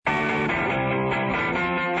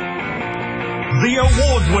The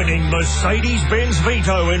award-winning Mercedes-Benz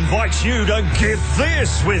Vito invites you to Get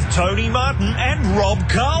This with Tony Martin and Rob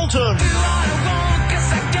Carlton.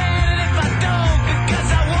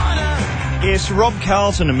 Yes, Rob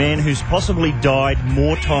Carlton, a man who's possibly died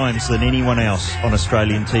more times than anyone else on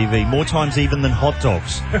Australian TV, more times even than hot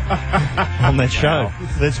dogs on that show.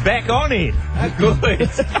 That's back on it. Good.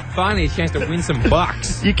 Finally a chance to win some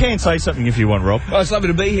bucks. You can say something if you want, Rob. Oh, it's lovely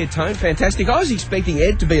to be here, Tone. Fantastic. I was expecting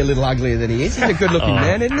Ed to be a little uglier than he is. He's a good-looking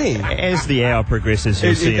man, isn't he? As the hour progresses,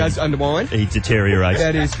 you'll see It does undermine. he deteriorates.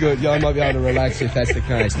 That is good. Yeah, I might be able to relax if that's the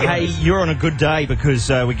case. Hey, you're on a good day because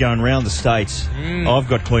we're going round the states. I've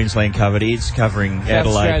got Queensland covered. Ed's covering South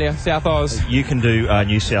Adelaide. Australia, South Oz. You can do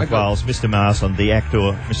New South Wales. Mr. Marsland, the actor,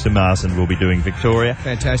 Mr. Marsland, will be doing Victoria.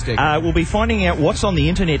 Fantastic. We'll be finding out what's on the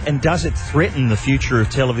internet and does it threaten the future of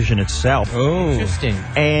television itself. Oh. Interesting.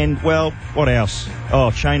 And, well, what else?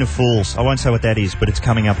 Oh, Chain of Fools. I won't say what that is, but it's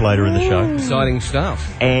coming up later in the show. Exciting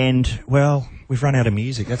stuff. And, well, we've run out of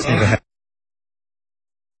music. That's never happened.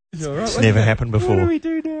 It's never happened before. What do we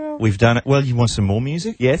do now? We've done it. Well, you want some more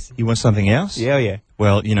music? Yes. You want something else? Yeah.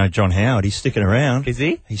 Well, you know, John Howard, he's sticking around. Is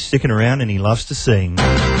he? He's sticking around and he loves to sing.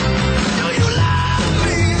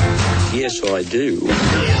 Yes, I do.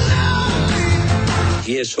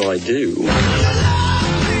 Yes, I do.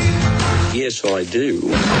 Yes, I do.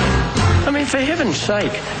 I mean, for heaven's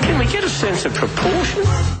sake, can we get a sense of proportion?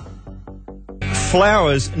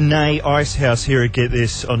 Flowers, nay, Icehouse here at Get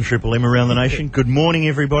This on Triple M around the nation. Good morning,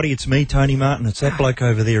 everybody. It's me, Tony Martin. It's that bloke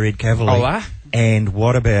over there, Ed Cavalier. Hola. And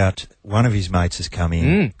what about one of his mates has come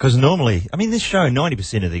in? Because normally, I mean, this show,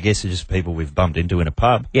 90% of the guests are just people we've bumped into in a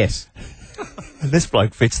pub. Yes. This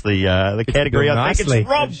bloke fits the category. I think nicely. it's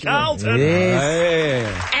Rob Carlton.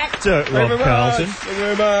 Yes. Actor Rob Carlton. Thank you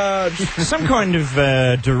very much. Some kind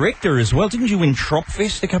of director as well. Didn't you win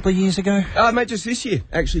Tropfest a couple of years ago? Mate, just this year,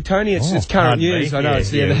 actually, Tony. It's current pardon news. me. I know.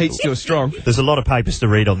 Yeah. The heat's still strong. There's a lot of papers to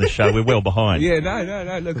read on this show. We're well behind. Yeah,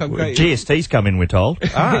 no. Look, I'm great. GST's come in, we're told.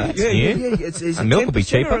 That's new. Yeah. It's And milk will be 10%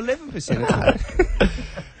 cheaper. or 11%.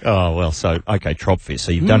 Oh, well, so, okay, Tropfest.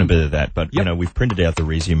 So you've done a bit of that, but, you know, we've printed out the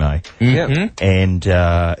resume. Yeah. And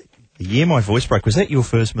the year my voice broke, was that your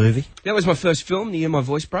first movie? That was my first film, The Year My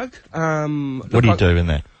Voice Broke. What do you do in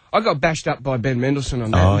that? I got bashed up by Ben Mendelsohn on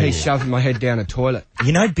that. Oh, He yeah. shoved my head down a toilet.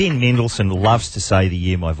 You know, Ben Mendelsohn loves to say The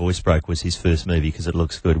Year My Voice Broke was his first movie because it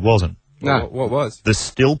looks good. It wasn't. No. What was? The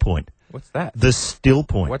Still Point. What's that? The Still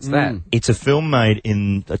Point. What's that? It's a film made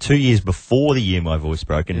in 2 years before The Year My Voice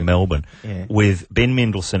Broke in Melbourne with Ben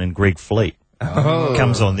Mendelsohn and Greg Fleet. Oh.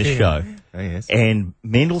 Comes on this show. Oh, yes. And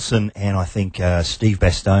Mendelsohn and I think Steve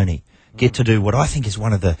Bastoni get to do what I think is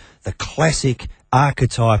one of the classic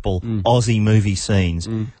archetypal Aussie movie scenes,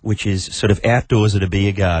 which is sort of outdoors at a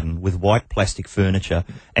beer garden with white plastic furniture,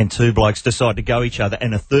 and two blokes decide to go each other,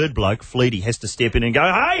 and a third bloke, Fleety, has to step in and go,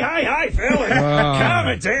 hey, fella, calm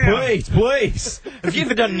it down. Please. Have you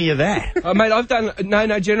ever done any of that? Mate, I've done...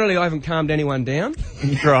 No, generally I haven't calmed anyone down.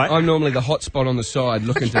 Right. I'm normally the hot spot on the side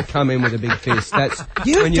looking to come in with a big fist. That's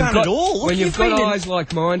You've when done it all. Look, When you've got eyes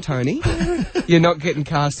like mine, Tony, you're not getting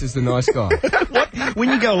cast as the nice guy. When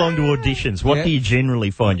you go along to auditions, what do you generally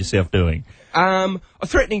find yourself doing?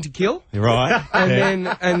 Threatening to kill. Right.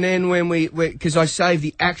 And then when because I save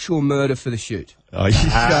the actual murder for the shoot. Oh, yeah.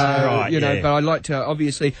 So, Right, you know, yeah. but I like to,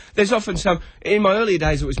 obviously, there's often in my earlier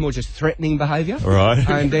days it was more just threatening behaviour. Right.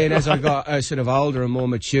 And then as I got sort of older and more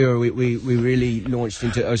mature, we really launched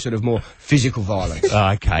into a sort of more physical violence.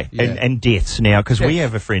 Okay. Yeah. And deaths now, because we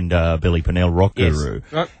have a friend, Billy Pennell, Rock Guru.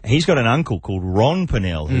 Right. He's got an uncle called Ron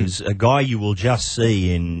Pennell, who's a guy you will just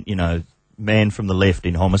see in, you know, Man from the Left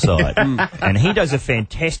in Homicide. And he does a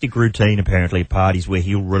fantastic routine, apparently, at parties where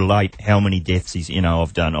he'll relate how many deaths he's, you know,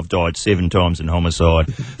 I've done. I've died 7 times in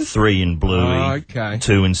Homicide, 3 in Bluey, Okay.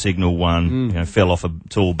 2 in Signal 1, you know, fell off a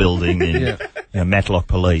tall building in you know, Matlock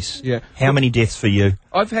Police. Yeah. How many deaths for you?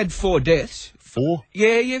 I've had 4 deaths. 4?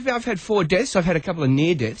 Yeah, I've had 4 deaths. I've had a couple of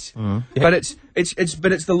near deaths, but it's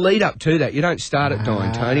the lead up to that. You don't start at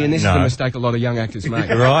dying, Tony, and this is No. the mistake a lot of young actors make.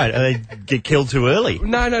 Right. They get killed too early.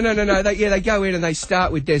 No. They go in and they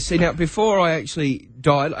start with death. See, now before I actually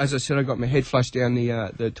died, as I said, I got my head flushed down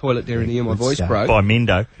the toilet there in the ear. My voice broke. By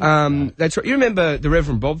Mendo. That's right. You remember the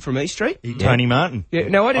Reverend Bob from East Street? Tony Martin. Yeah.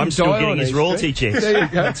 No, I didn't I'm still die getting on his East royalty Street. checks. There you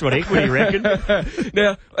go. That's what equity reckon.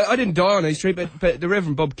 Now, I didn't die on East Street, but the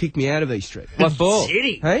Reverend Bob kicked me out of East Street. What for?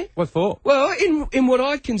 City. Hey? What for? Well, in what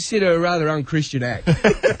I consider a rather unchristian act.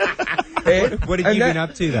 What have you been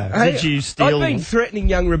up to, though? Hey, Did you steal- I've been threatening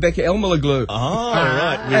young Rebecca Elmalaglu. Oh,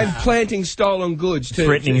 right. And planting stolen goods too.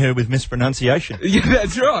 Threatening her with mispronunciation. Yeah,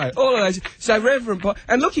 that's right. All of those. So Reverend Bob,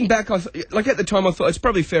 and looking back, like at the time, I thought it's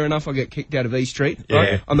probably fair enough I get kicked out of E Street.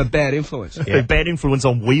 Right? Yeah. I'm a bad influence. A bad influence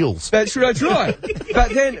on wheels. That's right.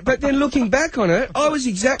 But then looking back on it, I was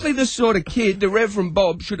exactly the sort of kid the Reverend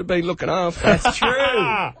Bob should have been looking after. That's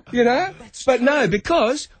true. You know? But no,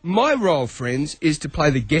 because my role, friends, is to play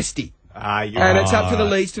the guestie. And it's up to the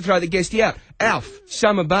leads to throw the guestie out. Alf,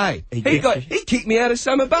 Summer Bay. He kicked me out of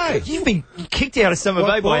Summer Bay. You've been kicked out of Summer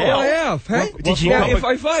Bay by Al. Alf, hey? Did you Now, pop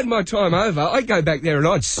if I had my time over, I'd go back there and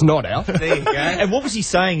I'd snot Alf. There you go. And what was he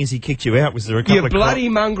saying as he kicked you out? Was there a couple You of bloody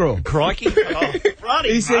mongrel. crikey? Oh,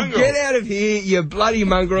 bloody He said, mongrel. get out of here, you bloody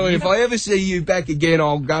mongrel, and if I ever see you back again,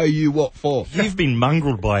 I'll go you what for. You've been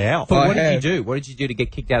mongreled by Al. But I what did you have. do? What did you do to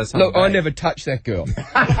get kicked out of something? Look, I never touched that girl.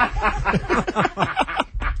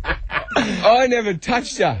 I never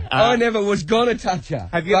touched her. I never was gonna touch her.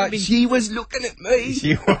 Have you ever But been- she was looking at me.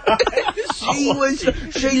 She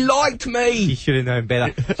liked You me. should have known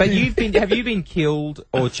better. But have you been killed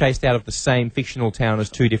or chased out of the same fictional town as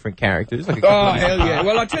two different characters? Like a couple Oh of- hell yeah!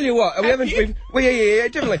 Well, I tell you what, we haven't. Yeah,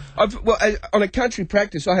 definitely. On a country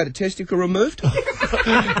practice, I had a testicle removed.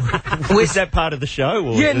 Was that part of the show?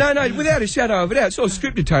 Or Yeah, no, without a shadow of a doubt. It's all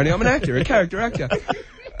scripted, Tony. I'm an actor, a character actor.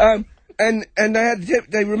 And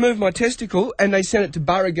they removed my testicle and they sent it to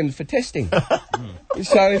Burrigan for testing.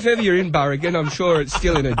 So if ever you're in Burrigan, I'm sure it's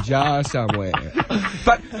still in a jar somewhere.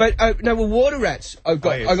 But no, well, water rats. I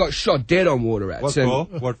got shot dead on water rats. What and, for?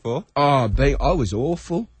 What for? I was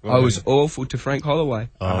awful. I was awful to Frank Holloway.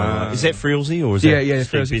 is that Frilsey or is Yeah, that Steve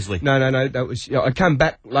Frilsey. Bisley? No, that was. I come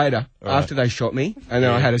back later after they shot me, and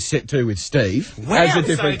then I had a set two with Steve as a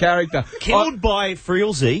different character. Killed by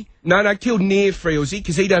Frilsey. No, killed near Frilsey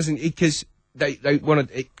because he doesn't because they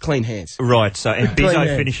wanted clean hands. Right, so and Bizzo Clean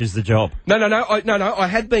hands. finishes the job. No. I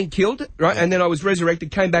had been killed, right, and then I was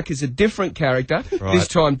resurrected, came back as a different character. Right. This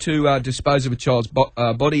time to dispose of a child's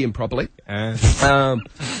body improperly.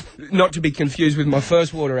 Not to be confused with my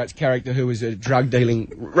first Water Rats character, who was a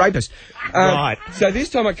drug-dealing rapist. Right. So this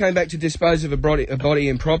time I came back to dispose of a body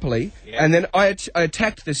improperly, and then I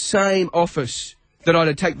attacked the same office that I'd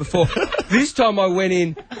attacked before. This time I went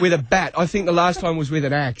in with a bat. I think the last time was with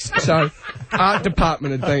an axe. So art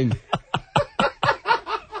department had been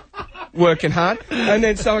working hard. And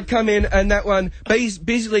then so I come in and that one,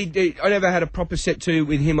 Bisley, I never had a proper set two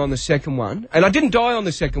with him on the second one. And I didn't die on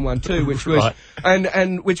the second one too, which was, Right.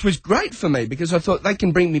 and which was great for me because I thought they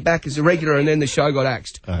can bring me back as a regular, and then the show got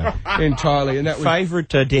axed entirely. And that was Favourite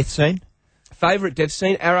death scene? favourite death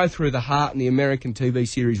scene, arrow through the heart in the American TV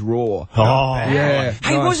series Raw. Oh, Yeah.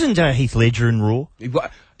 Hey, nice. wasn't Heath Ledger in Raw?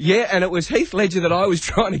 Yeah, and it was Heath Ledger that I was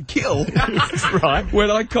trying to kill. Right.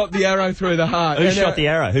 When I copped the arrow through the heart. Who And, shot the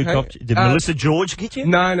arrow? Who copped you? Did Melissa George get you?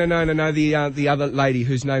 No. The other lady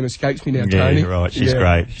whose name escapes me now, Yeah, Tony. right. She's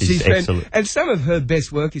great. She's excellent. And some of her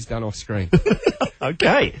best work is done off screen.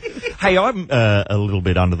 Okay. Hey, I'm a little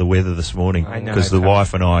bit under the weather this morning I know, because the Tony.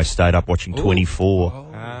 wife and I stayed up watching 24.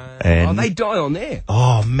 And They die on there.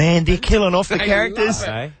 oh man, they're killing off the They characters.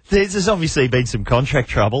 love it. There's obviously been some contract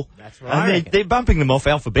trouble. That's And right. they're bumping them off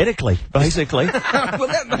alphabetically, basically. Well,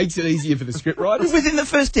 that makes it easier for the script writers. Within the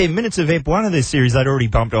first 10 minutes of Ep 1 of this series, they'd already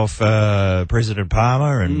bumped off President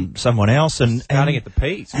Palmer and someone else. And Starting at the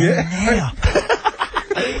P's. now,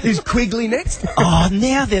 Is Quigley next?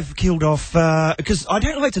 now they've killed off, because I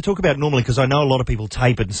don't like to talk about it normally because I know a lot of people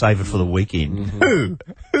tape it and save it for the weekend. Who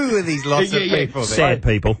are these lots of people? Sad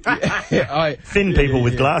people. Thin people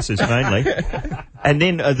with glasses, mainly. And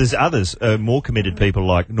then there's others, more committed people,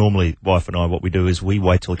 like normally, wife and I, what we do is we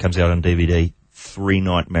wait till it comes out on DVD,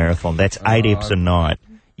 3-night marathon. That's 8 eps a night.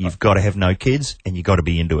 You've got to have no kids, and you've got to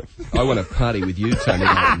be into it. I want to party with you, Tony.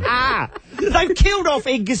 They've killed off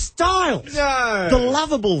Edgar Stiles. No. The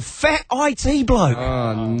lovable, fat IT bloke.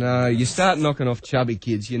 Oh, no. You start knocking off chubby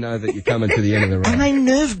kids, you know that you're coming to the end of the road. And they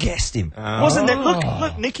nerve-gassed him. Wasn't that...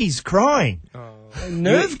 Look, Nikki's crying.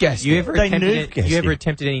 Nerve gas. You ever They attempted? nerve You ever gassed him.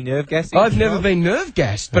 attempted any nerve gassing? I've never been nerve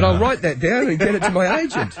gassed, but I'll write that down and get it to my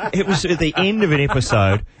agent. It was at the end of an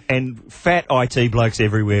episode, and fat IT blokes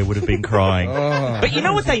everywhere would have been crying. But you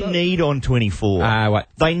know what they need on 24? What?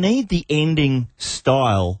 They need the ending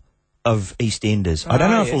style of EastEnders. I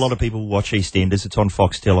don't know if a yes. lot of people watch EastEnders. It's on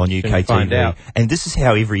Foxtel on UK Soon find TV. out. And this is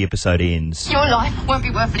how every episode ends. Your life won't be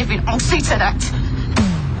worth living. I'll see to that.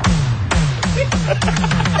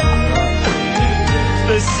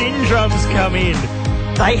 The syndromes come in.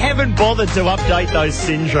 They haven't bothered to update those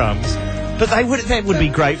syndromes. But that would be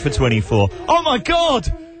great for 24. Oh my God!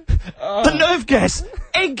 The nerve gas!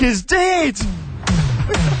 Edgar's dead!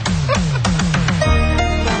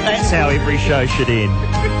 That's how every show should end.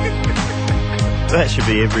 That should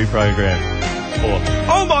be every program.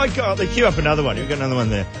 Oh my God! They queue up another one. You've got another one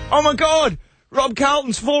there. Oh my God! Rob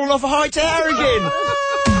Carlton's fallen off a high tower again.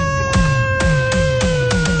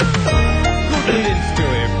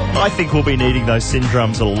 I think we'll be needing those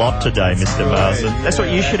syndromes a lot today, Mr. Marsden. That's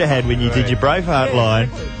what you should have had when you did your Braveheart line.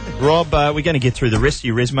 Rob, we're going to get through the rest of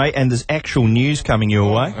your resume, and there's actual news coming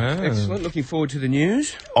your way. Excellent. Looking forward to the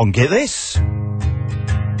news. On Get This.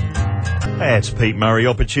 That's Pete Murray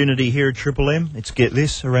opportunity here at Triple M. It's Get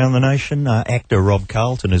This around the nation. Actor Rob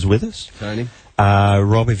Carlton is with us. Tony.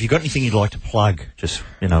 Rob, have you got anything you'd like to plug, just,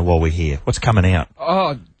 while we're here? What's coming out?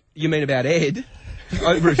 Oh, you mean about Ed?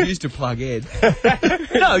 I refuse to plug Ed.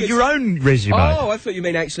 No, your own resume. Oh, I thought you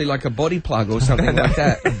mean actually like a body plug or something like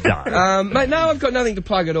that. No. Mate, no, I've got nothing to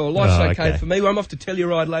plug at all. Life's okay okay for me. I'm off to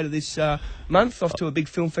Telluride later this month, off to a big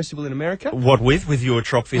film festival in America. What with? With your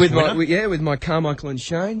Tropfest winner? With my Carmichael and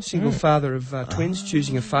Shane, single father of twins,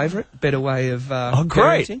 choosing a favourite, better way of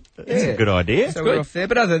great. parenting. That's a good idea. So we're off there.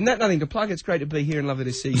 But other than that, nothing to plug. It's great to be here and lovely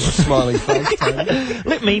to see your smiling face, Tony.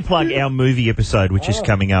 Let me plug our movie episode, which is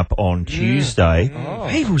coming up on Tuesday.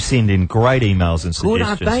 People send in great emails and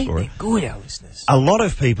suggestions for it. Good, our listeners. A lot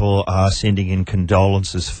of people are sending in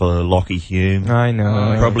condolences for Lockie Hume. I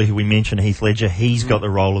know. Probably we mentioned Heath Ledger. He's got the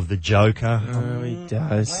role of the Joker. Oh, he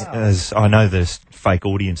does. As I know the fake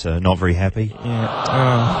audience are not very happy,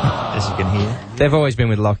 Yeah. as you can hear. They've always been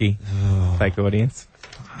with Lockie. Fake audience.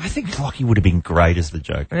 I think Lockie would have been great as the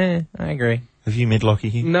Joker. I agree. Have you met Lockie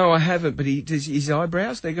Hume? No, I haven't, but his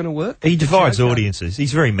eyebrows, they're going to work? He divides audiences.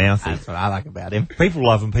 He's very mouthy. That's what I like about him. People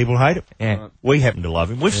love him, people hate him. Yeah. We happen to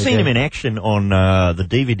love him. We've seen him in action on the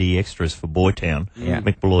DVD extras for Boytown,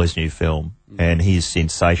 Mick Malloy's new film, and he is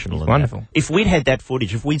sensational. He's wonderful. That. If we'd had that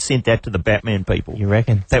footage, if we'd sent that to the Batman people, You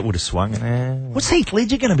reckon? that would have swung it. What's Heath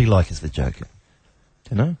Ledger going to be like as the Joker?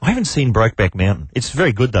 Dunno. I haven't seen Brokeback Mountain. It's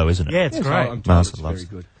very good, though, isn't it? Yeah, it's great. I'm told Marsden it's loves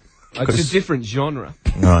very it. good. It's a different genre.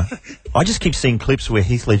 Right. I just keep seeing clips where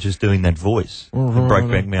Heath Ledger's doing that voice in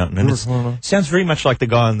Brokeback Mountain, and it sounds very much like the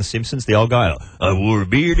guy on The Simpsons, the old guy. I wore a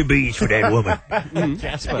beard to beach for that woman.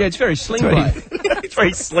 Yeah, it's very sling blade. It's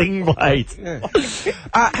very Sling Blade.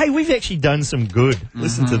 Hey, we've actually done some good.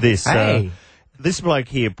 Listen to this. Hey. This bloke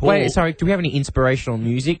here, Paul. Wait, sorry, do we have any inspirational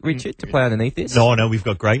music, Richard, to play underneath this? No, we've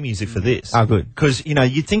got great music for this. Oh, good. Because,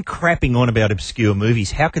 you'd think crapping on about obscure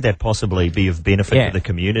movies, how could that possibly be of benefit to the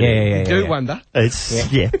community? Yeah. Do wonder.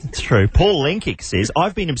 It's true. Paul Lenkick says,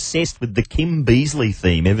 I've been obsessed with the Kim Beazley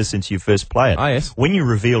theme ever since you first played it. Oh, yes. When you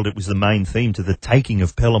revealed it was the main theme to the taking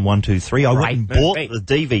of Pelham 123, I went and bought the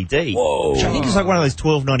DVD. Whoa. Which I think is like one of those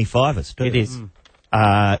 $12.95s. It is.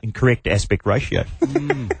 In correct aspect ratio.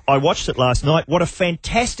 I watched it last night. What a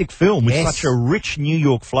fantastic film with such a rich New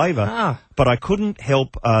York flavour. But I couldn't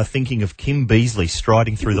help thinking of Kim Beazley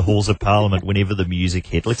striding through the halls of Parliament whenever the music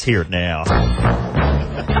hit. Let's hear it now.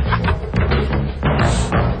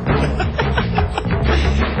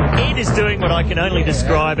 Ed is doing what I can only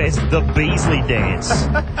describe as the Beazley dance.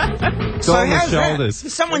 It's on the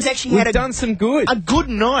shoulders. Someone's actually had done some good. a good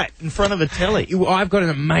night in front of the telly. I've got an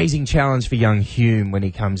amazing challenge for young Hume when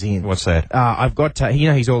he comes in. What's that? I've got,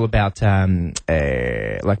 he's all about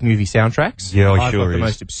like movie soundtracks. Yeah, I've sure got the is.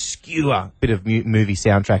 most obscure bit of movie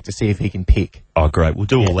soundtrack to see if he can pick. Oh, great. We'll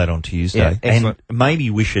do all that on Tuesday. Yeah, excellent. And maybe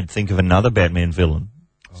we should think of another Batman villain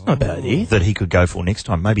It's not a bad idea. that he could go for next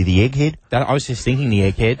time. Maybe the Egghead. I was just thinking the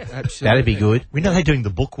Egghead. Absolutely. That'd be good. We know they're doing the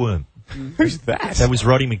Bookworm. Who's that? That was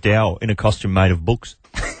Roddy McDowell in a costume made of books.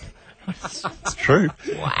 It's true.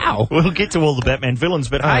 Wow. We'll get to all the Batman villains,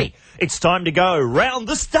 but hey, it's time to go round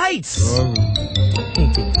the States.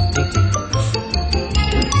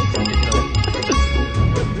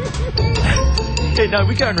 Yeah, no,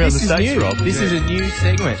 we're going round the States, Rob. This is a new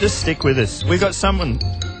segment. Just stick with us. We've got something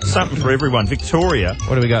for everyone. Victoria.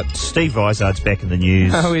 What do we got? Steve Vizard's back in the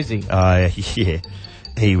news. How is he? Yeah.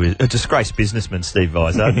 He was a disgraced businessman, Steve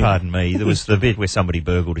Vizard, pardon me. There was the bit where somebody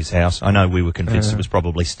burgled his house. I know we were convinced it was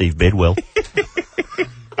probably Steve Bedwell.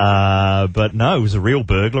 But no, it was a real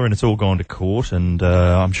burglar, and it's all gone to court, and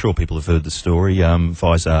I'm sure people have heard the story.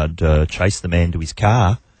 Vizard chased the man to his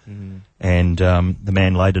car, and the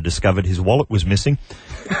man later discovered his wallet was missing.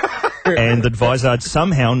 And that Vizard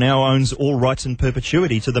somehow now owns all rights in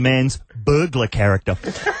perpetuity to the man's burglar character.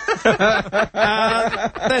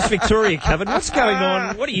 That's Victoria covered. What's going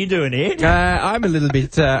on? What are you doing, Ed? I'm a little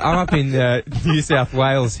bit... I'm up in New South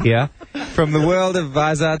Wales here, From the world of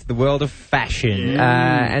Vaza to the world of fashion.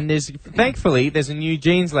 And thankfully, there's a new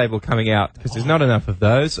jeans label coming out, because there's not enough of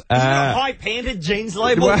those. High-panted jeans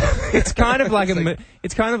label? Well, it's kind of like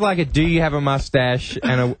a do you have a mustache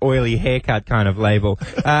and an oily haircut kind of label.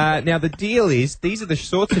 Now, the deal is, these are the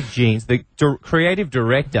sorts of jeans, the creative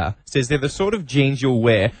director says they're the sort of jeans you'll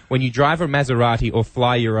wear when you drive a Maserati or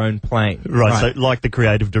fly your own plane. Right, so like the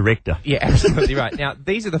creative director. Yeah, absolutely right. Now,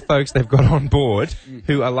 these are the folks they've got on board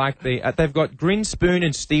who are like they've got Grinspoon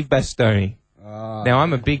and Steve Bastoni. Now,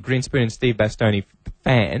 I'm a big Grinspoon and Steve Bastoni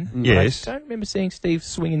fan. Yes. I don't remember seeing Steve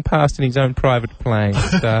swinging past in his own private plane.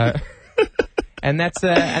 So, and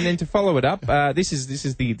then to follow it up, this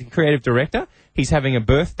is the creative director. He's having a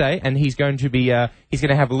birthday, and he's going to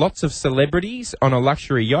have lots of celebrities on a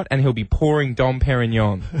luxury yacht, and he'll be pouring Dom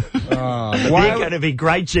Perignon. They're going to be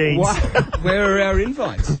great jeans. Where are our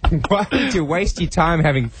invites? Why would you waste your time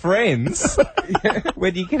having friends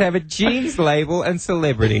when you can have a jeans label and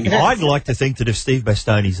celebrity? I'd like to think that if Steve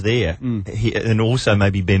Bastoni's there, and also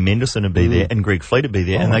maybe Ben Mendelsohn would be there, and Greg Fleet would be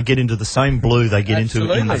there, and they get into the same blue they get into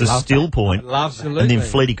in the still point, and then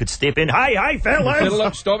Fleety could step in, hey,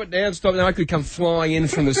 fellas! Stop it down, stop it down. I could come flying in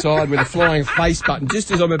from the side with a flying face button.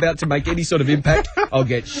 Just as I'm about to make any sort of impact, I'll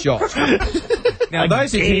get shot. Now,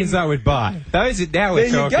 those are jeans I would buy. Now we're there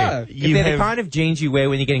you talking. go. If they're the kind of jeans you wear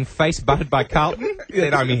when you're getting face buttered by Carlton,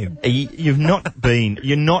 then I'm in. You're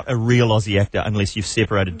not a real Aussie actor unless you've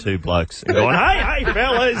separated two blokes and gone, hey,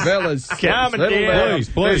 fellas, calm it down.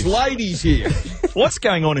 Please. There's ladies here. What's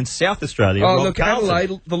going on in South Australia? Oh, look,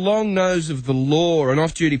 Adelaide, the long nose of the law. An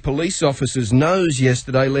off-duty police officer's nose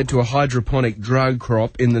yesterday led to a hydroponic drug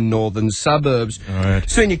crop in the northern suburbs. Right.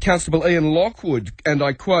 Senior Constable Ian Lockwood, and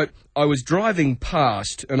I quote, I was driving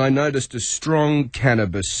past and I noticed a strong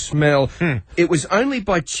cannabis smell. It was only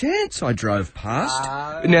by chance I drove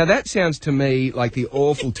past. Now, that sounds to me like the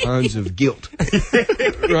awful tones of guilt.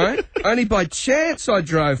 Right? Only by chance I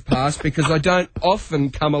drove past because I don't often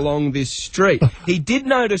come along this street. He did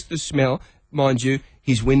notice the smell. Mind you,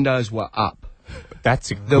 his windows were up.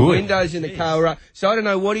 That's The windows in the car were up. So I don't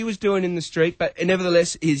know what he was doing in the street, but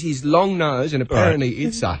nevertheless, his long nose, and apparently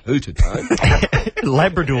it's a hooter tone.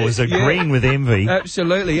 Labradors are green with envy.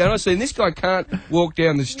 Absolutely. And honestly, this guy can't walk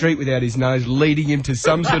down the street without his nose leading him to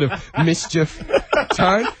some sort of mischief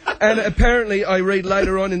tone. And apparently, I read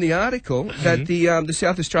later on in the article that the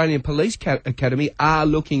South Australian Police Academy are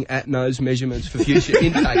looking at nose measurements for future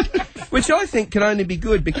intake, which I think can only be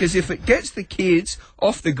good, because if it gets the kids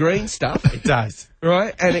off the green stuff... It does.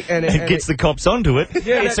 Right? And it gets the cops onto it.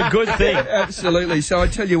 Yeah, it's a good thing. Absolutely. So I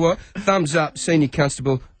tell you what, thumbs up, Senior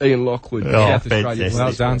Constable Ian Lockwood. South Australia.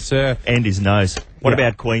 Well done, sir. And his nose. What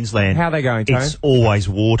about Queensland? How are they going, Tone? It's always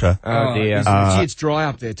water. Oh, dear. It's dry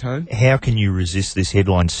up there, Tone. How can you resist this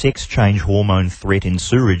headline? Sex change hormone threat in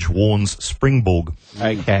sewerage, warns Springbok.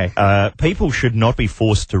 Okay. People should not be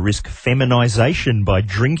forced to risk feminisation by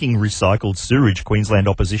drinking recycled sewage. Queensland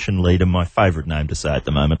opposition leader, my favourite name to say at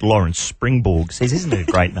the moment, Lawrence Springbok, says, isn't it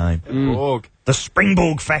a great name? The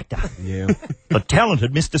Springbok factor. Yeah. The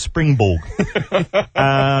talented Mr. Springbok.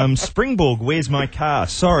 Springbok, where's my car?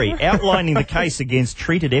 Sorry, outlining the case against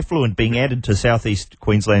treated effluent being added to southeast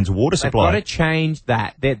Queensland's water supply. They've got to change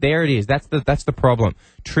that. There it is. That's the problem.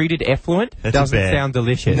 Treated effluent doesn't sound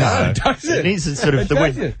delicious. No, it doesn't. It is sort of the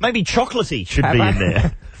word. Maybe chocolatey should be in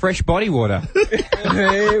there. Fresh body water.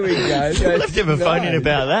 There we go. Let's have a phone in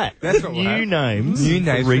about that. That's what New names. New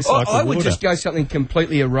names. For recycled I would water. just go something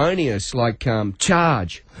completely erroneous, like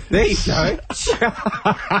charge. There you go.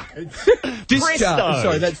 Discharge.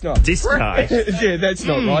 Sorry, that's not. Discharge. Yeah, that's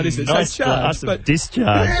not right, is it? Nice So glass of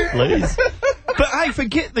discharge, please. But hey,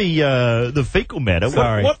 forget the fecal matter.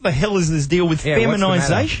 Sorry. What the hell is this deal with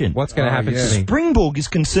feminisation? What's going to happen to me? Springbok is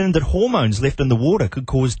concerned that hormones left in the water could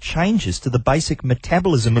cause changes to the basic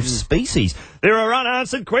metabolism of species. There are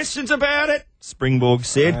unanswered questions about it, Springbok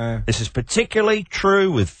said. This is particularly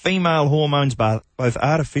true with female hormones, both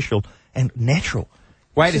artificial and natural.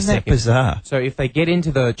 Wait a Isn't that second. bizarre? So if they get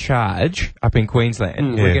into the charge up in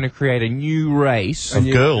Queensland, we're going to create a new race Of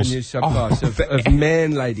girls. A new subclass of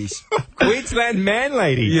man ladies. Queensland man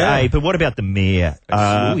lady. Yeah. Hey, but what about the mayor?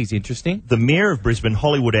 He's interesting. The mayor of Brisbane,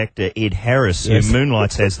 Hollywood actor Ed Harris, who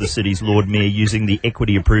moonlights as the city's Lord Mayor using the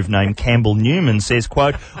equity-approved name Campbell Newman, says,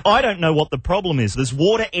 quote, I don't know what the problem is. There's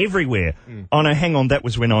water everywhere. Oh, no, hang on, that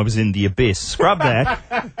was when I was in the abyss. Scrub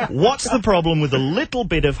that. What's the problem with a little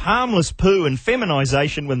bit of harmless poo and feminisation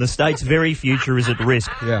when the state's very future is at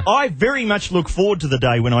risk? Yeah. I very much look forward to the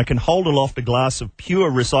day when I can hold aloft a glass of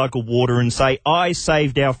pure recycled water and say, I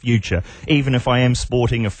saved our future. even if I am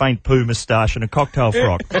sporting a faint poo moustache and a cocktail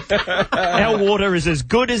frock. Our water is as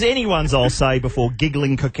good as anyone's, I'll say, before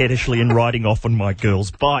giggling coquettishly and riding off on my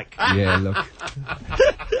girl's bike. Yeah, look.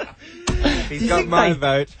 He's got my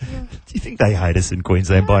vote. Do you think they hate us in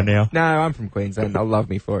Queensland by now? No, I'm from Queensland. They'll love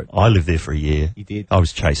me for it. I lived there for a year. You did? I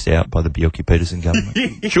was chased out by the Bjelke-Petersen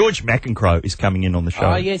government. George McEncroe is coming in on the show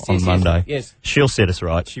on Monday. Yes. She'll set us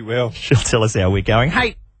right. She will. She'll tell us how we're going.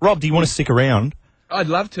 Hey, Rob, do you want to stick around? I'd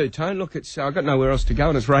love to, Tone. Look, I've got nowhere else to go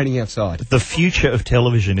and it's raining outside. The future of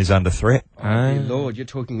television is under threat. Oh, Lord, you're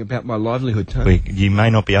talking about my livelihood, Tone. You may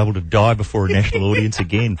not be able to die before a national audience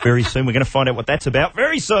again. Very soon. We're going to find out what that's about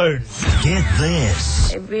very soon. Get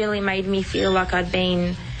this. It really made me feel like I'd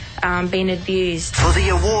been abused. For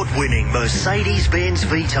the award-winning Mercedes-Benz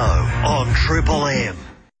Vito on Triple M.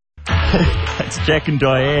 That's Jack and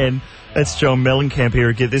Diane. That's John Mellencamp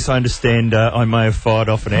here. Get this, I understand I may have fired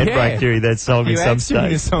off an ad break during that song at some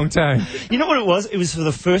stage. Song, Tone. You know what it was? It was for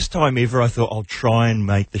the first time ever I thought I'll try and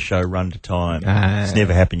make the show run to time. It's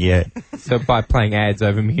never happened yet. So by playing ads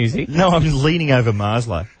over music? No, I'm leaning over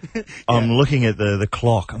Marslow. I'm looking at the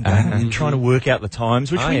clock. I'm trying to work out the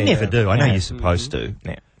times, which we never do. I know you're supposed to.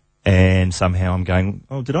 Yeah. And somehow I'm going,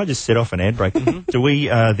 oh, did I just set off an ad break? Do we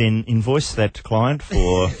then invoice that client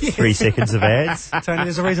for 3 seconds of ads? Tony,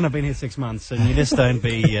 there's a reason I've been here 6 months, and you just don't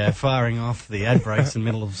be firing off the ad breaks in the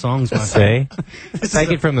middle of songs. See?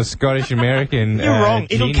 Take it from the Scottish-American You're wrong.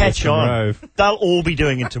 It'll catch on. Rove. They'll all be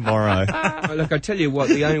doing it tomorrow. Look, I tell you what,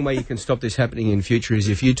 the only way you can stop this happening in future is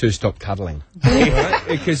if you two stop cuddling. Right?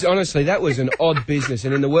 Because, honestly, that was an odd business.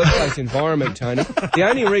 And in the workplace environment, Tony, the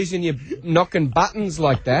only reason you're knocking buttons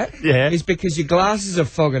like that is because your glasses are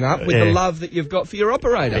fogging up with the love that you've got for your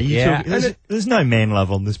operator. There's no man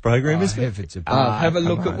love on this program, is there? Heavens above. Have a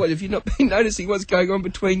look at what, have you not been noticing what's going on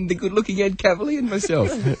between the good-looking Ed Cavalier and myself?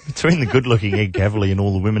 Between the good-looking Ed Cavalier and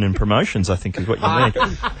all the women in promotions, I think is what you mean.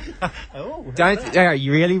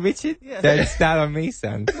 You really, Richard? Don't start on me,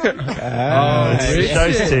 son. Show's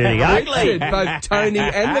turning ugly. Both Tony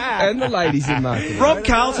and the ladies in marketing. Rob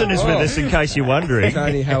Carlton is with us, in case you're wondering.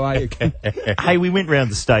 Tony, how are you? Hey, we went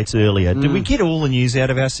round the States earlier. Did we get all the news out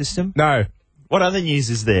of our system? No. What other news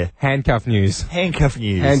is there? Handcuff news. Handcuff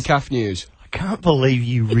news. Handcuff news. I can't believe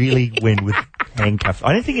you really went with handcuffs.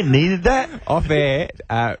 I don't think it needed that. Off air,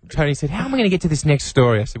 Tony said, how am I going to get to this next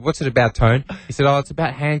story? I said, what's it about, Tone? He said, it's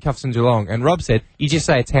about handcuffs in Geelong. And Rob said, you just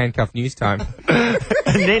say it's handcuff news time. And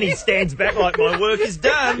then he stands back like my work is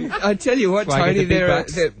done. I tell you what, Tony,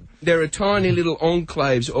 there are tiny little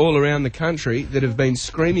enclaves all around the country that have been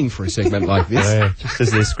screaming for a segment like this. Just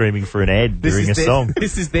as they're screaming for an ad during a song.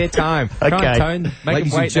 This is their time. Okay. Come on, Tone.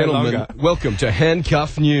 Ladies and gentlemen, welcome to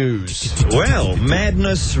Handcuff News. Well,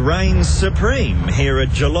 madness reigns supreme here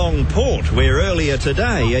at Geelong Port, where earlier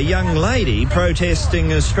today a young lady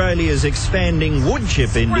protesting Australia's expanding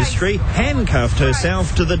woodchip industry handcuffed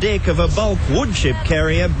herself to the deck of a bulk woodchip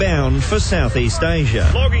carrier bound for Southeast Asia.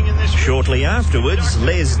 Shortly afterwards,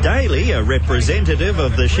 Les Daly, a representative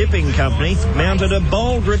of the shipping company, mounted a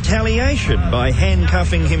bold retaliation by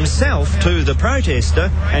handcuffing himself to the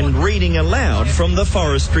protester and reading aloud from the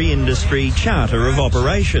Forestry Industry Charter of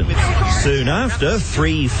Operations. Soon after,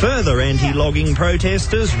 3 further anti-logging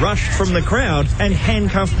protesters rushed from the crowd and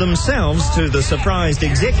handcuffed themselves to the surprised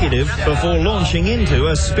executive before launching into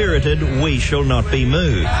a spirited "We shall not be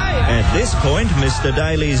moved." At this point, Mr.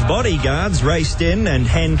 Daly's bodyguards raced in and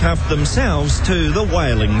handcuffed themselves to the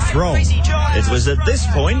wailing throng. It was at this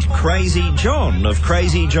point Crazy John of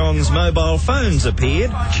Crazy John's mobile phones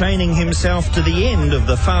appeared, chaining himself to the end of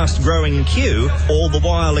the fast-growing queue, all the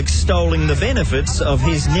while extolling the benefits of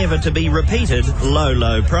his never-to-be-repeated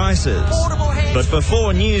low prices. But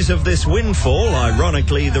before news of this windfall,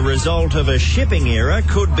 ironically the result of a shipping error,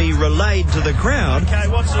 could be relayed to the crowd,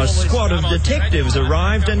 a squad of detectives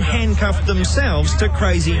arrived and handcuffed themselves to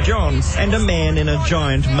Crazy John and a man in a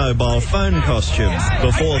giant mobile phone costume,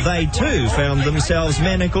 before they too found themselves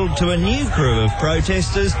manacled to a new crew of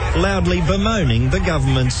protesters loudly bemoaning the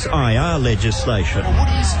government's IR legislation.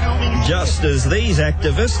 Just as these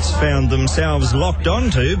activists found themselves locked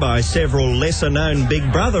onto by several lesser-known Big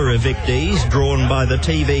Brother evictees drawn by the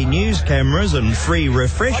TV news cameras and free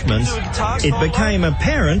refreshments, it became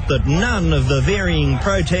apparent that none of the varying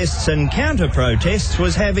protests and counter-protests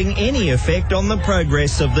was having any effect on the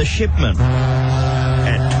progress of the shipment.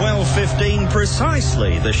 At 12:15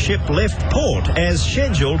 precisely, the ship left port as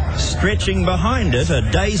scheduled, stretching behind it a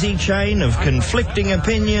daisy chain of conflicting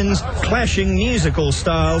opinions, clashing musical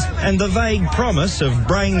styles, and the vague promise of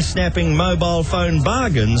brain-snapping mobile phone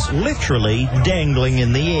bargains literally dangling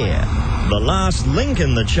in the air. The last link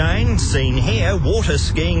in the chain, seen here water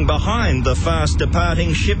skiing behind the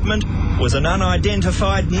fast-departing shipment, was an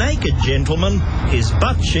unidentified naked gentleman, his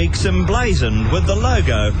butt cheeks emblazoned with the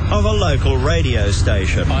logo of a local radio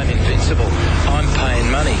station. I'm invincible. I'm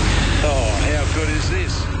paying money. Oh, how good is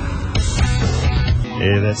this?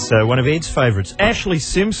 Yeah, that's one of Ed's favourites. Ashley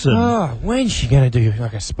Simpson. Oh, when's she going to do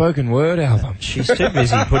like a spoken word album? She's too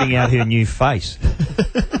busy putting out her new face.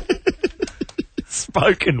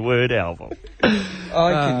 Spoken word album.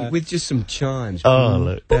 With just some chimes. Oh,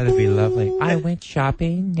 look. That'd be lovely. I went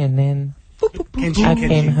shopping and then I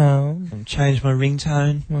came home. Changed my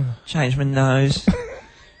ringtone. Changed my nose.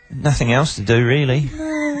 Nothing else to do, really.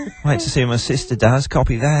 Wait to see what my sister does.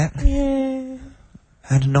 Copy that. Yeah.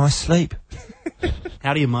 Had a nice sleep.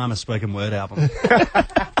 How do you mime a spoken word album? Hey,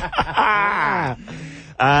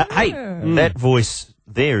 that voice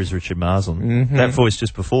there is Richard Marsland. Mm-hmm. That voice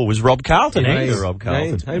just before was Rob Carlton. Rob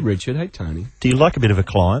Carlton. Hey, Richard. Hey, Tony. Do you like a bit of a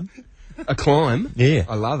climb? A climb? Yeah.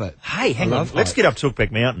 I love it. Hey, hang on. Let's get up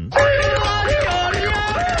Talkback Mountain.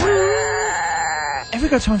 Have we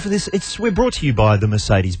got time for this? We're brought to you by the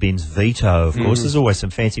Mercedes-Benz Vito, of course. There's always some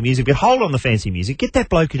fancy music, but hold on the fancy music. Get that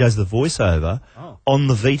bloke who does the voiceover on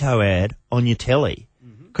the Vito ad on your telly.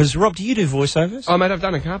 Because, Rob, do you do voiceovers? Oh, mate, I've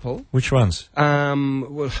done a couple. Which ones?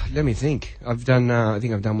 Well, let me think. I've done, I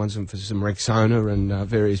think I've done ones for some Rexona and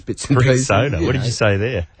various bits and pieces. Rexona? What did you say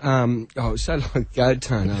there? So like go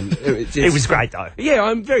tone. It was great, though. Yeah,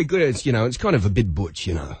 I'm very good at, it's kind of a bit butch,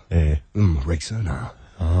 Yeah. Rexona.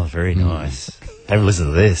 Oh, very nice. Have a listen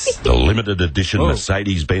to this. The limited edition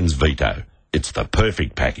Mercedes-Benz Vito. It's the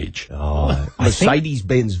perfect package. Oh,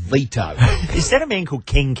 Mercedes-Benz Vito. Is that a man called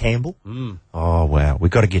Ken Campbell? Oh, wow.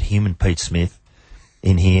 We've got to get him and Pete Smith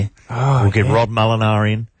in here. We'll get Rod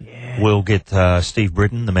Mulliner in. Yeah. We'll get Steve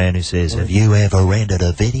Britton, the man who says, have you ever rented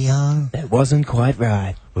a video? That wasn't quite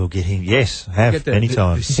right. We'll get him. Yes, have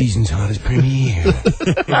anytime. The season's hardest premiere.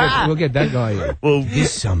 We'll get that guy in. Well,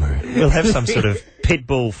 this summer. We'll have some sort of pit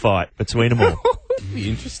bull fight between them all. Be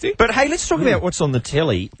interesting. But hey, let's talk about what's on the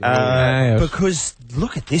telly. Because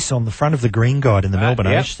look at this on the front of the Green Guide in the Melbourne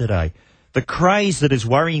Age today. The craze that is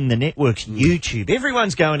worrying the networks, YouTube.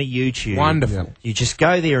 Everyone's going to YouTube. Wonderful. You just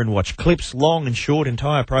go there and watch clips, long and short,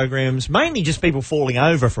 entire programs, mainly just people falling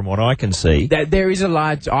over from what I can see. There is a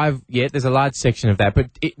large, there's a large section of that, but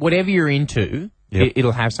whatever you're into,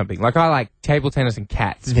 it'll have something. Like I like table tennis and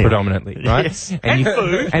cats predominantly, right? Yes. And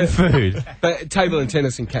food. And food. But table and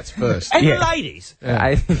tennis and cats first. And the ladies.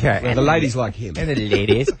 Well, the ladies like him. And the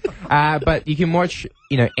ladies. But you can watch,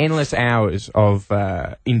 endless hours of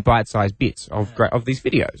in bite-sized bits of these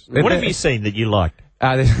videos. What have you seen that you liked?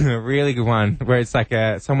 There's a really good one where it's like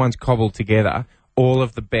someone's cobbled together all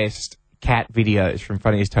of the best cat videos from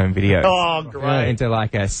Funniest Home Videos. Oh, great. Into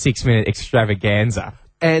like a 6-minute extravaganza.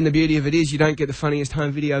 And the beauty of it is you don't get the Funniest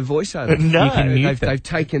Home Video voiceover. No. You can mute they've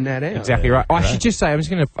taken that out. Exactly right. I should just say, I'm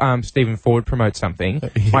just going to Stephen Ford promote something.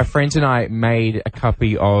 My friends and I made a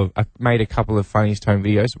couple of Funniest Home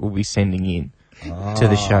Videos we'll be sending in to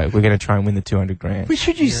the show. We're going to try and win the $200,000. Well,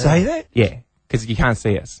 should you say that? Yeah, because you can't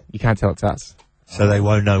see us. You can't tell it's us. So they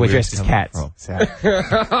won't know we're where dressed it's as coming cats.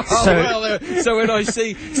 from. So when I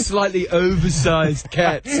see slightly oversized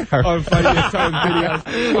cats on Funniest Home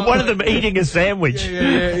Videos, one of them eating a sandwich.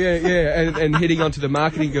 Yeah, and hitting onto the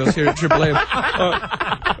marketing girls here at Triple M.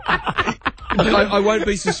 I won't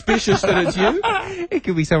be suspicious that it's you. It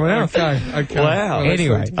could be someone else. Okay. Wow. Well,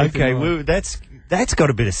 anyway. Okay, well, that's got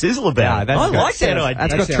a bit of sizzle about it. I like that idea.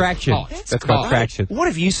 That's got traction. That's got traction. What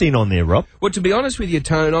have you seen on there, Rob? Well, to be honest with you,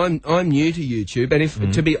 Tone, I'm new to YouTube, and if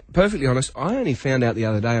to be perfectly honest, I only found out the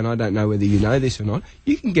other day, and I don't know whether you know this or not,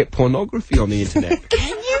 you can get pornography on the internet. Can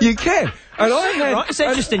you? You can. And I had... Is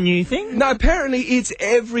that just a new thing? No, apparently it's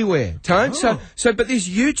everywhere, Tone. So, but this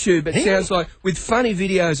YouTube, it sounds like, with funny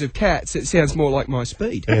videos of cats, it sounds more like my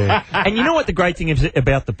speed. Yeah. And you know what the great thing is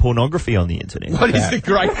about the pornography on the internet? What is the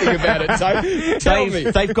great thing about it, Tone? Tell me.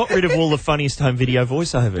 They've got rid of all the Funniest Home Video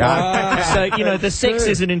voiceovers. So, the sex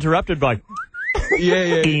isn't interrupted by...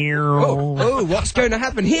 Yeah. Oh, what's going to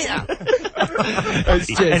happen here? It's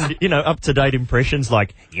just, And, you know, up-to-date impressions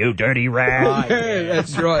like, you dirty rat. yeah,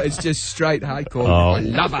 that's right. It's just straight hardcore. Oh. I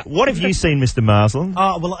love it. What have you seen, Mr. Marsland?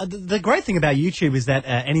 Oh, well, the great thing about YouTube is that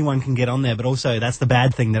anyone can get on there, but also that's the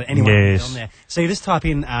bad thing that anyone can get on there. So you just type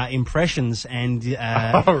in impressions and you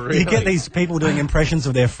get these people doing impressions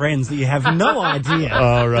of their friends that you have no idea.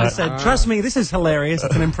 Oh, right. They said, trust me, this is hilarious.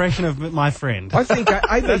 It's an impression of my friend. I think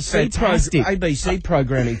ABC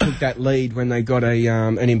programming took that lead when they got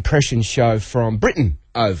an impression show from Britain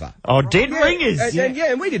over. Oh, Dead Ringers.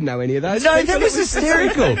 And we didn't know any of those. No, people. that was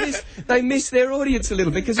hysterical. They missed their audience a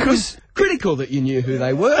little bit because it was critical that you knew who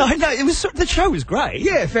they were. I know, the show was great.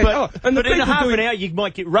 Yeah, but in half an hour you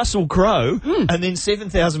might get Russell Crowe and then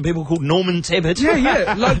 7,000 people called Norman Tebbit.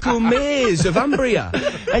 Yeah, local mayors of Umbria.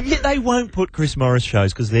 And yet they won't put Chris Morris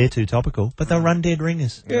shows because they're too topical, but they'll run Dead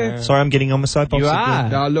Ringers. Yeah. Sorry, I'm getting on my soapbox. You are.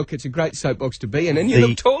 No, look, it's a great soapbox to be in, and you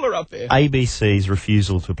look taller up there. ABC's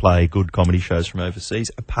refusal to play good comedy shows from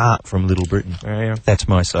overseas, apart from Little Britain. Yeah. That's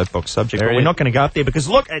my soapbox subject. But we're not going to go up there because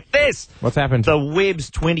look at this. What's happened? The web's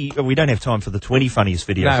 20... We don't have time for the 20 funniest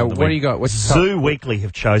videos. No, on the what web. do you got? What's the Zoo Weekly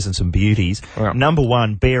have chosen some beauties. Right. Number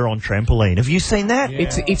 1, bear on trampoline. Have you seen that? Yeah.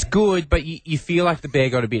 It's good, but you feel like the bear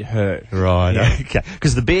got a bit hurt. Right, okay.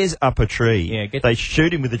 Because the bear's up a tree. Yeah, they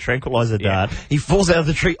shoot him with a tranquilizer dart. He falls out of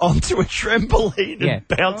the tree onto a trampoline and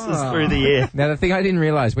bounces through the air. Now, the thing I didn't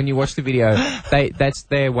realise, when you watch the video, that's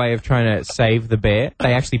their way of trying to save the bear.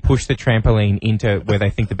 They actually push the trampoline into where they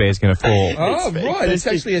think the bear's going to fall. Oh, right. It's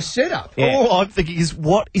actually a setup. Yeah. All I'm thinking is,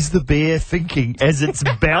 what is the bear thinking as it's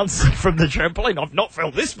bouncing from the trampoline? I've not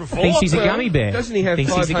felt this before. I think she's a gummy bear. Doesn't he have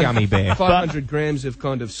Thinks he's a gummy bear. 500 grams of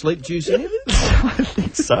kind of sleep juice in him? I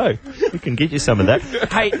think so. We can get you some of that.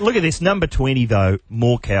 Hey, look at this. Number 20, though,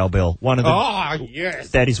 more cowbell. One of the... Oh,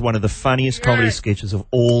 yes. That is one of the funniest comedy sketches of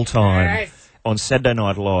all time. On Saturday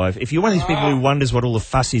Night Live. If you're one of these people who wonders what all the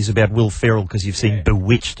fuss is about Will Ferrell because you've seen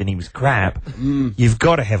Bewitched and he was crap, you've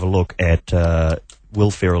got to have a look at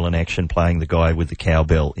Will Ferrell in action playing the guy with the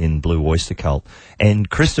cowbell in Blue Oyster Cult. And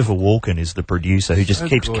Christopher Walken is the producer who just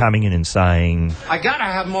keeps coming in and saying... I gotta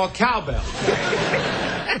have more cowbell.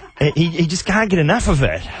 He just can't get enough of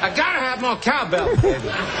it. I gotta have more cowbell.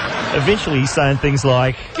 Eventually he's saying things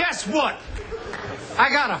like... Guess what?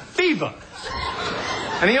 I got a fever.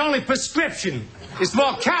 And the only prescription is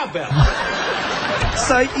more cowbell.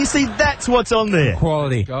 So, you see, that's what's on there.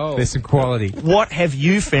 Quality. There's some quality. What have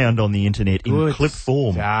you found on the internet in clip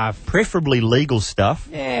form? Preferably legal stuff.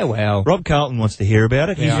 Yeah, well. Rob Carlton wants to hear about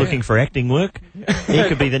it. He's looking for acting work. He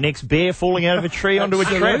could be the next bear falling out of a tree onto a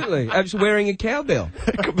trap. Absolutely. I'm just wearing a cowbell.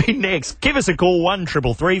 It could be next. Give us a call,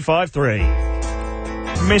 1-333-53.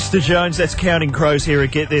 Mr. Jones, that's Counting Crows here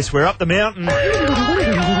at Get This. We're up the mountain.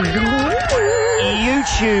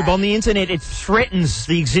 YouTube, on the internet, it threatens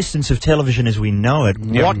the existence of television as we know it.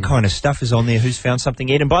 What kind of stuff is on there? Who's found something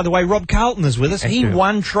yet? And by the way, Rob Carlton is with us. He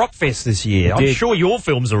won Tropfest this year. I'm sure your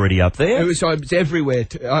film's already up there. It's everywhere,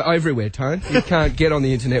 everywhere, Tone. You can't get on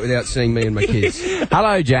the internet without seeing me and my kids.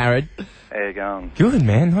 Hello, Jared. How you going? Good,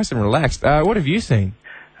 man. Nice and relaxed. What have you seen?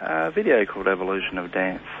 A video called Evolution of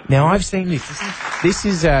Dance. Now I've seen this. This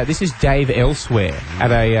is Dave Elsewhere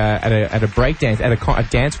at a breakdance at a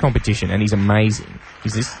dance competition, and he's amazing.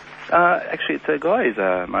 Is this? Actually, it's a guy who's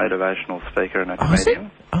a motivational speaker and a comedian.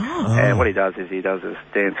 And what he does is he does this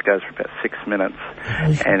dance, goes for about 6 minutes,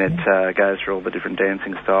 and it goes through all the different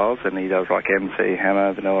dancing styles, and he does like MC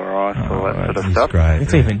Hammer, Vanilla Ice, all that sort of stuff. Great.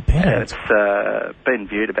 It's even better. And it's been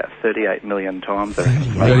viewed about 38 million times.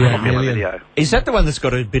 38 million. Video. Is that the one that's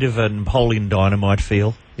got a bit of a Napoleon Dynamite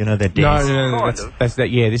feel? You know, that dance? No. That's that.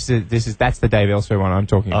 Yeah, that's the Dave Elsewhere one I'm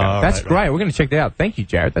talking about. That's great. We're going to check that out. Thank you,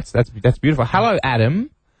 Jared. That's beautiful. Hello, Adam.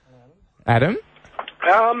 Adam?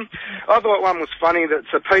 I thought one was funny. That's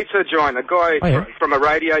a pizza joint. A guy from a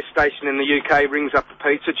radio station in the UK rings up the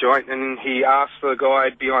pizza joint and he asks the guy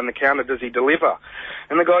behind the counter, does he deliver?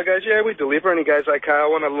 And the guy goes, yeah, we deliver. And he goes, okay, I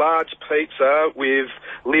want a large pizza with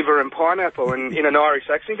liver and pineapple. And in an Irish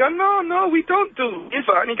accent, he goes, no, we don't do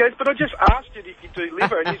liver. And he goes, but I just asked you if you do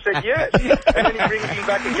liver. And he said, yes. And then he rings him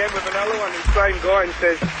back again with another one, the same guy, and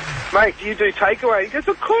says, mate, do you do takeaway? He goes,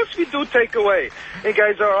 of course we do takeaway. He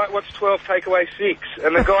goes, all right, what's 12 takeaway 6?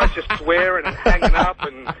 And the guy's just swearing and hanging up,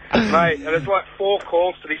 and mate, and it's like 4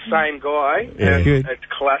 calls to this same guy. Yeah. And Good. it's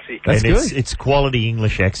classic. That's good. It's quality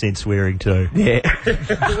English accent swearing too. Yeah.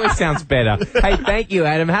 It always sounds better. Hey, thank you,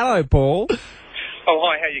 Adam. Hello, Paul. Oh,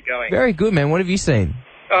 hi, how you going? Very good, man. What have you seen?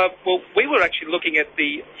 Well, we were actually looking at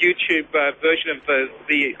the YouTube version of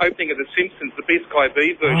the opening of The Simpsons, the Big Sky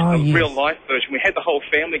B version, the real-life version. We had the whole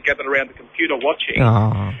family gathered around the computer watching.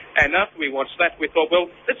 And after we watched that, we thought, well,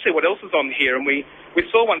 let's see what else is on here. And we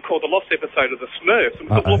saw one called The Lost Episode of The Smurfs. And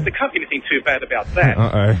we thought, well, there can't be anything too bad about that.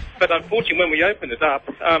 But unfortunately, when we opened it up,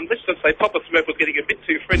 let's just say Papa Smurf was getting a bit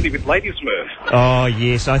too friendly with Lady Smurf. Oh,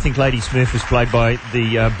 yes. I think Lady Smurf was played by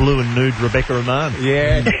the blue and nude Rebecca Roman.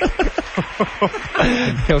 Yeah.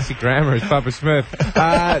 Kelsey Grammer as Papa Smurf.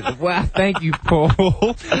 Wow, thank you, Paul.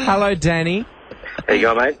 Hello, Danny. How you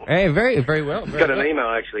going, mate? Hey, very, very well. Got an email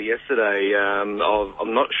actually yesterday. I'm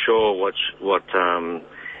not sure what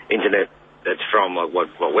internet that's from, like what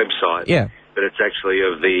website. Yeah. But it's actually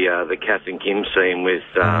of the Kath and Kim scene with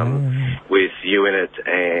you in it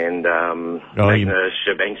and Magna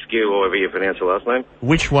Shabansky, or however you pronounce her last name.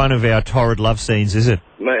 Which one of our torrid love scenes is it?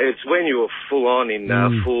 Mate, it's when you were full on in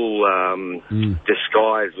full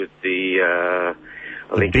disguise with the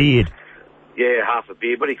beard. Yeah, half a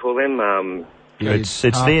beard. What do you call them? It's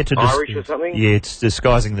there to Irish or something? Yeah, it's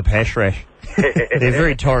disguising the pash rash. They're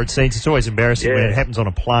very torrid scenes. It's always embarrassing when it happens on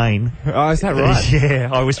a plane. Oh, is that right? Yeah,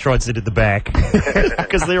 I always try to sit at the back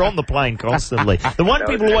because they're on the plane constantly. The one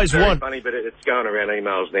people always want. Funny, but it's going around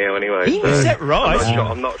emails now anyway. Is that right?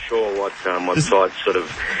 I'm not sure what site sort of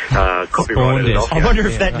copyrighted it off. I wonder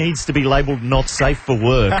if that needs to be labelled not safe for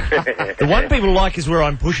work. The one people like is where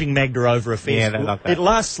I'm pushing Magda over a fence. Yeah, they love that. It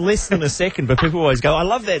lasts less than a second, but people always go, I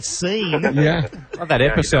love that scene. Yeah, love that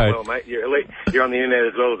episode. You're doing well, mate. You're on the internet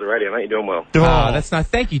as well as the radio, mate. You're doing well. Oh, that's nice.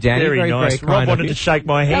 Thank you, Danny. Very nice. Very Rob wanted to shake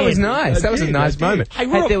my hand. That was nice. That was a nice moment. Hey,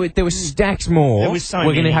 Rob, there was stacks more. There was so We're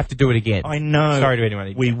going to many. have to do it again. I know. Sorry to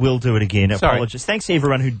anyone. We will do it again. Sorry. Apologies. Thanks to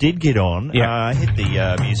everyone who did get on. Yeah. Hit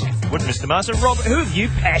the music if you would, Mr. Master. Rob, who have you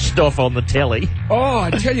pashed off on the telly? Oh, I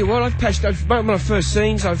tell you what, I've pashed one of my first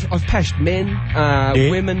scenes. I've pashed men,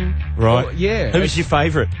 women. Right. Yeah. Who's your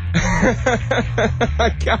favourite?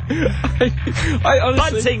 I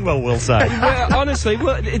honestly, Bud Tingwell will say. Well, honestly,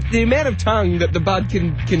 the amount of tongue that the Bud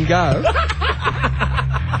can go.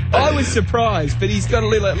 I was surprised, but he's got a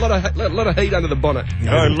lot of heat under the bonnet.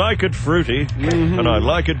 I like it fruity, and I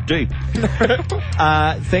like it deep.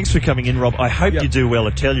 Thanks for coming in, Rob. I hope you do well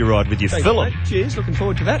at Telluride with your film. Cheers, looking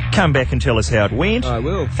forward to that. Come back and tell us how it went. I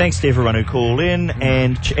will. Thanks to everyone who called in.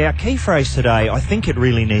 And our key phrase today, I think it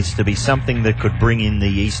really needs to be something that could bring in the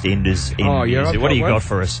East Enders in music. What do you got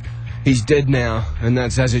for us? He's dead now, and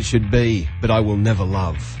that's as it should be, but I will never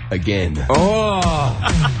love again. Oh!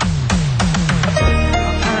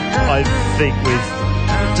 I think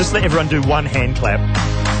just let everyone do one hand clap.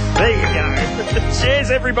 There you go. Cheers,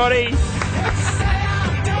 everybody.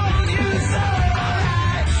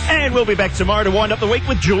 And we'll be back tomorrow to wind up the week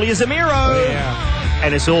with Julia Zamiro. Yeah.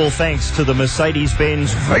 And it's all thanks to the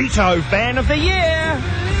Mercedes-Benz Vito Fan of the Year.